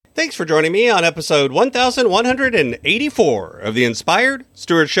Thanks for joining me on episode 1184 of the Inspired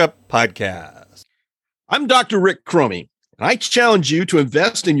Stewardship Podcast. I'm Dr. Rick Cromie, and I challenge you to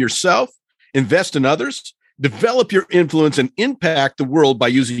invest in yourself, invest in others, develop your influence, and impact the world by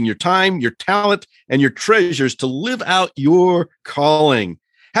using your time, your talent, and your treasures to live out your calling.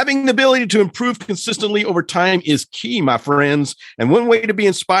 Having the ability to improve consistently over time is key, my friends. And one way to be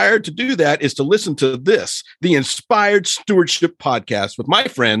inspired to do that is to listen to this, the Inspired Stewardship Podcast with my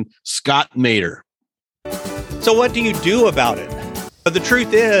friend, Scott Mader. So what do you do about it? But the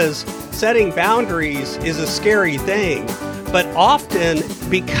truth is, setting boundaries is a scary thing. But often,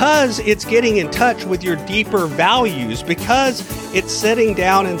 because it's getting in touch with your deeper values, because it's sitting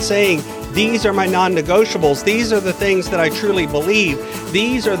down and saying, these are my non-negotiables, these are the things that I truly believe,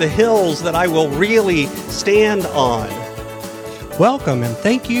 these are the hills that I will really stand on. Welcome and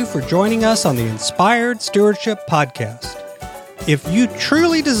thank you for joining us on the Inspired Stewardship Podcast. If you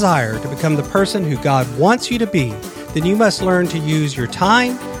truly desire to become the person who God wants you to be, then you must learn to use your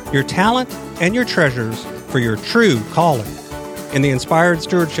time, your talent, and your treasures for your true calling. In the Inspired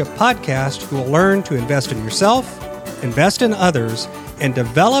Stewardship Podcast, you will learn to invest in yourself, invest in others, and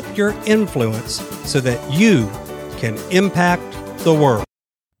develop your influence so that you can impact the world.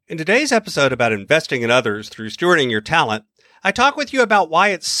 In today's episode about investing in others through stewarding your talent, I talk with you about why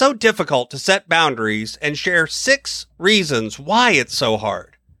it's so difficult to set boundaries and share 6 reasons why it's so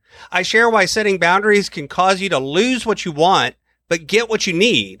hard. I share why setting boundaries can cause you to lose what you want, but get what you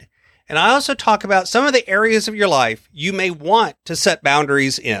need. And I also talk about some of the areas of your life you may want to set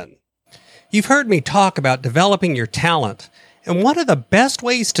boundaries in. You've heard me talk about developing your talent, and one of the best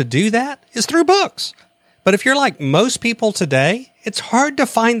ways to do that is through books. But if you're like most people today, it's hard to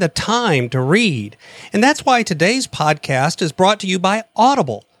find the time to read. And that's why today's podcast is brought to you by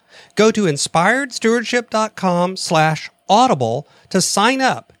Audible. Go to inspiredstewardship.com/audible to sign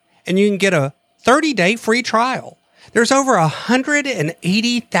up, and you can get a 30-day free trial. There's over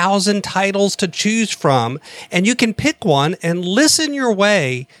 180,000 titles to choose from, and you can pick one and listen your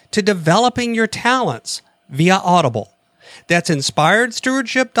way to developing your talents via Audible. That's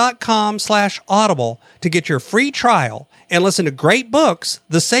inspiredstewardship.com/audible to get your free trial and listen to great books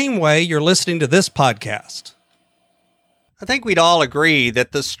the same way you're listening to this podcast. I think we'd all agree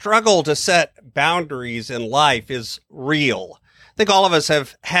that the struggle to set boundaries in life is real. I think all of us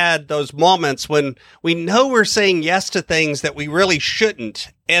have had those moments when we know we're saying yes to things that we really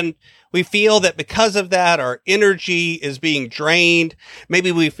shouldn't. And we feel that because of that, our energy is being drained.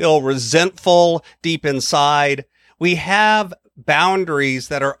 Maybe we feel resentful deep inside. We have boundaries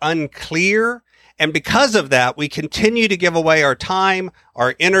that are unclear. And because of that, we continue to give away our time,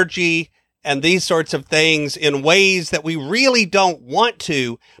 our energy, and these sorts of things in ways that we really don't want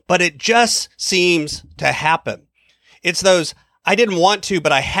to, but it just seems to happen. It's those I didn't want to,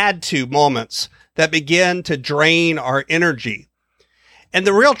 but I had to moments that begin to drain our energy. And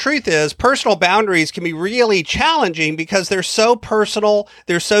the real truth is personal boundaries can be really challenging because they're so personal,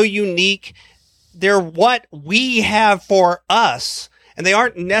 they're so unique, they're what we have for us, and they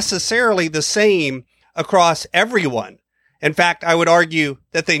aren't necessarily the same across everyone. In fact, I would argue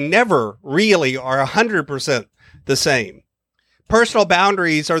that they never really are 100% the same. Personal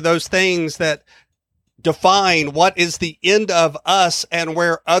boundaries are those things that define what is the end of us and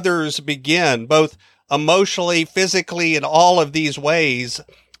where others begin, both emotionally, physically, in all of these ways.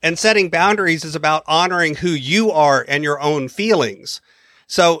 And setting boundaries is about honoring who you are and your own feelings.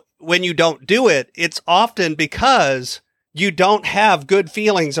 So when you don't do it, it's often because you don't have good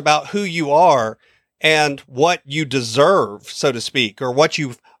feelings about who you are and what you deserve, so to speak, or what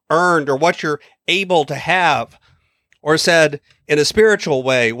you've earned or what you're able to have, or said in a spiritual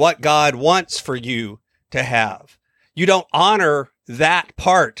way, what God wants for you to have. You don't honor that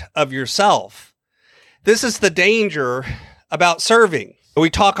part of yourself. This is the danger about serving. We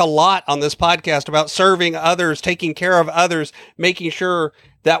talk a lot on this podcast about serving others, taking care of others, making sure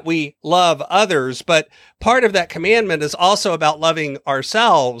that we love others. But part of that commandment is also about loving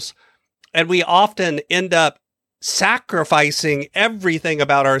ourselves. And we often end up sacrificing everything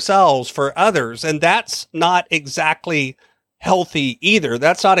about ourselves for others. And that's not exactly healthy either.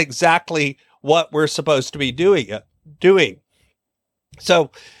 That's not exactly what we're supposed to be doing. So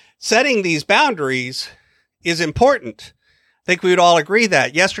setting these boundaries is important. I think we would all agree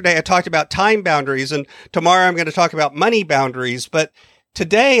that. Yesterday, I talked about time boundaries, and tomorrow I'm going to talk about money boundaries. But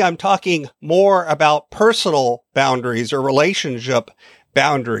today, I'm talking more about personal boundaries or relationship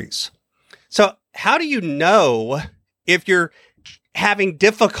boundaries. So how do you know if you're having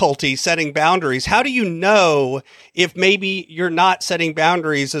difficulty setting boundaries? How do you know if maybe you're not setting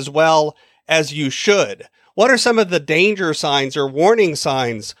boundaries as well as you should? What are some of the danger signs or warning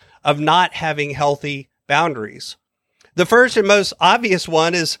signs of not having healthy boundaries. The first and most obvious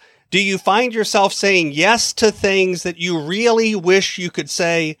one is, do you find yourself saying yes to things that you really wish you could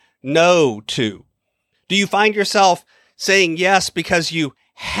say no to? Do you find yourself saying yes because you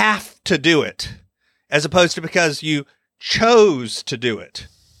have to do it, as opposed to because you chose to do it?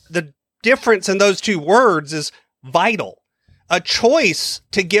 The difference in those two words is vital. A choice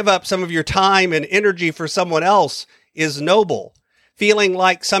to give up some of your time and energy for someone else is noble. Feeling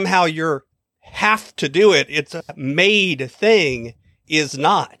like somehow you have to do it, it's a made thing, is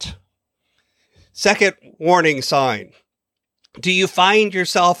not. Second warning sign. Do you find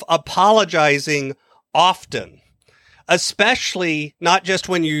yourself apologizing often? Especially not just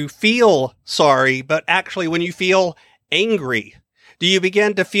when you feel sorry, but actually when you feel angry. Do you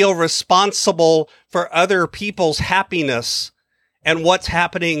begin to feel responsible for other people's happiness and what's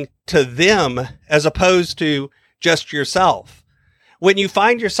happening to them as opposed to just yourself? When you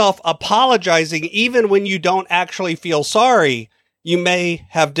find yourself apologizing, even when you don't actually feel sorry, you may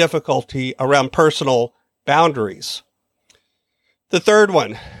have difficulty around personal boundaries. The third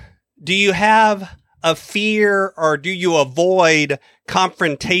one, do you have a fear or do you avoid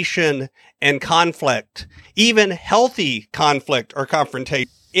confrontation and conflict, even healthy conflict or confrontation?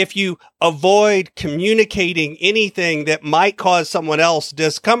 If you avoid communicating anything that might cause someone else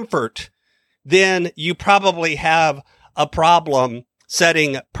discomfort, then you probably have a problem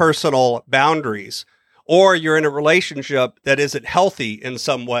setting personal boundaries, or you're in a relationship that isn't healthy in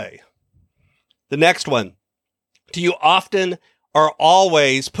some way. The next one, do you often or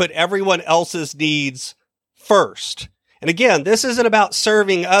always put everyone else's needs first? And again, this isn't about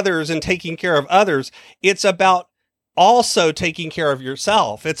serving others and taking care of others. It's about also taking care of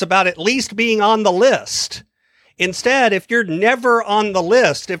yourself. It's about at least being on the list. Instead, if you're never on the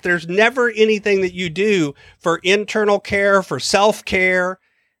list, if there's never anything that you do for internal care, for self-care,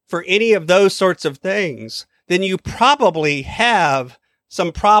 for any of those sorts of things, then you probably have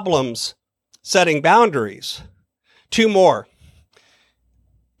some problems setting boundaries. Two more.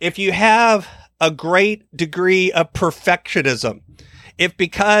 If you have a great degree of perfectionism, if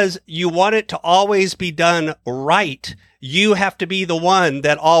because you want it to always be done right, you have to be the one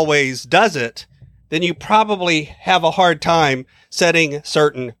that always does it, then you probably have a hard time setting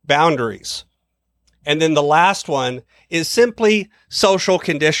certain boundaries. And then the last one is simply social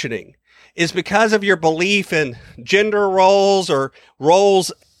conditioning. Is because of your belief in gender roles or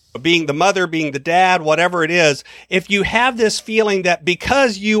roles being the mother, being the dad, whatever it is, if you have this feeling that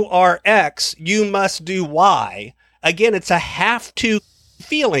because you are X, you must do Y, again, it's a have to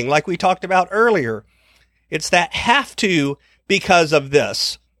feeling like we talked about earlier. It's that have to because of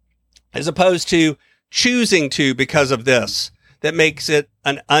this, as opposed to choosing to because of this, that makes it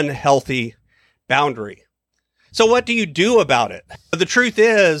an unhealthy boundary. So what do you do about it? The truth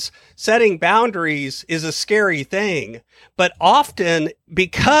is, setting boundaries is a scary thing, but often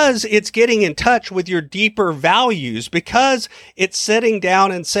because it's getting in touch with your deeper values, because it's sitting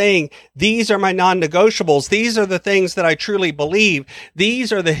down and saying, these are my non-negotiables, these are the things that I truly believe,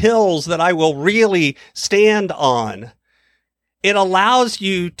 these are the hills that I will really stand on, it allows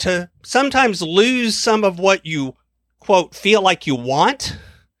you to sometimes lose some of what you, quote, feel like you want,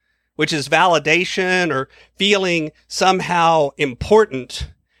 which is validation or feeling somehow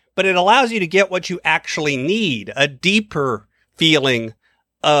important, but it allows you to get what you actually need, a deeper feeling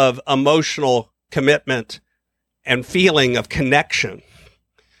of emotional commitment and feeling of connection.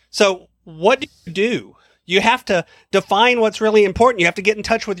 So what do you do? You have to define what's really important. You have to get in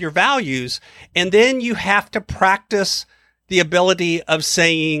touch with your values, and then you have to practice the ability of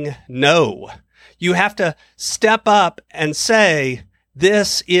saying no. You have to step up and say,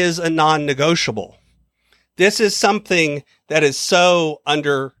 this is a non-negotiable. This is something that is so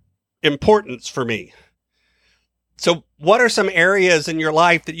under importance for me. So what are some areas in your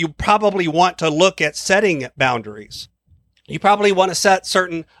life that you probably want to look at setting boundaries? You probably want to set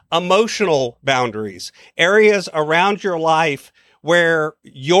certain emotional boundaries, areas around your life where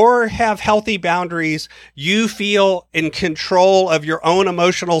you have healthy boundaries, you feel in control of your own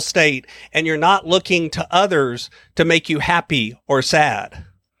emotional state, and you're not looking to others to make you happy or sad.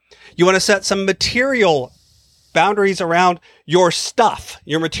 You want to set some material boundaries around your stuff,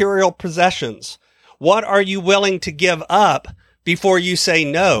 your material possessions. What are you willing to give up before you say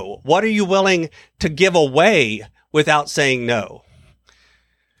no? What are you willing to give away without saying no?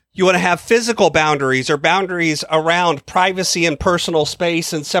 You want to have physical boundaries or boundaries around privacy and personal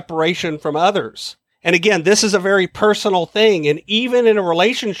space and separation from others. And again, this is a very personal thing. And even in a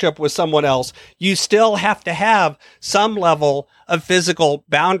relationship with someone else, you still have to have some level of physical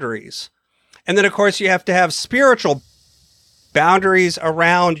boundaries. And then, of course, you have to have spiritual. boundaries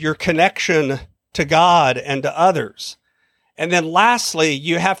around your connection to God and to others. And then lastly,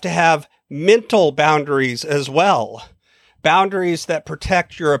 you have to have mental boundaries as well. Boundaries that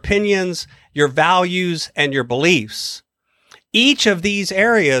protect your opinions, your values, and your beliefs. Each of these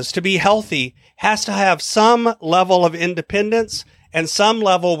areas, to be healthy, has to have some level of independence and some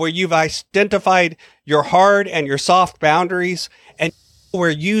level where you've identified your hard and your soft boundaries and where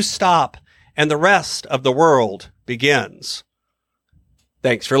you stop and the rest of the world begins.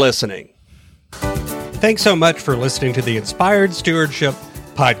 Thanks for listening. Thanks so much for listening to the Inspired Stewardship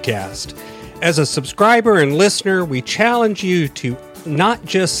Podcast. As a subscriber and listener, we challenge you to not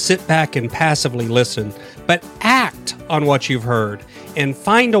just sit back and passively listen, but act on what you've heard and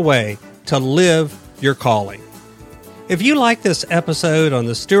find a way to live your calling. If you like this episode on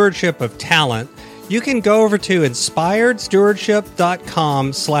the stewardship of talent, you can go over to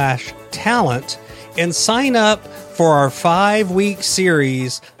inspiredstewardship.com/talent and sign up for our 5-week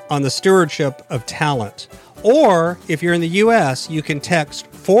series on the stewardship of talent. Or if you're in the U.S., you can text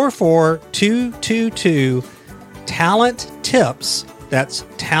 44222 talent tips. That's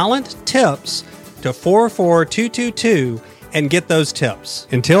talent tips to 44222 and get those tips.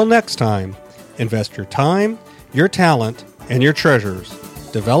 Until next time, invest your time, your talent, and your treasures.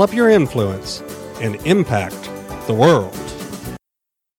 Develop your influence and impact the world.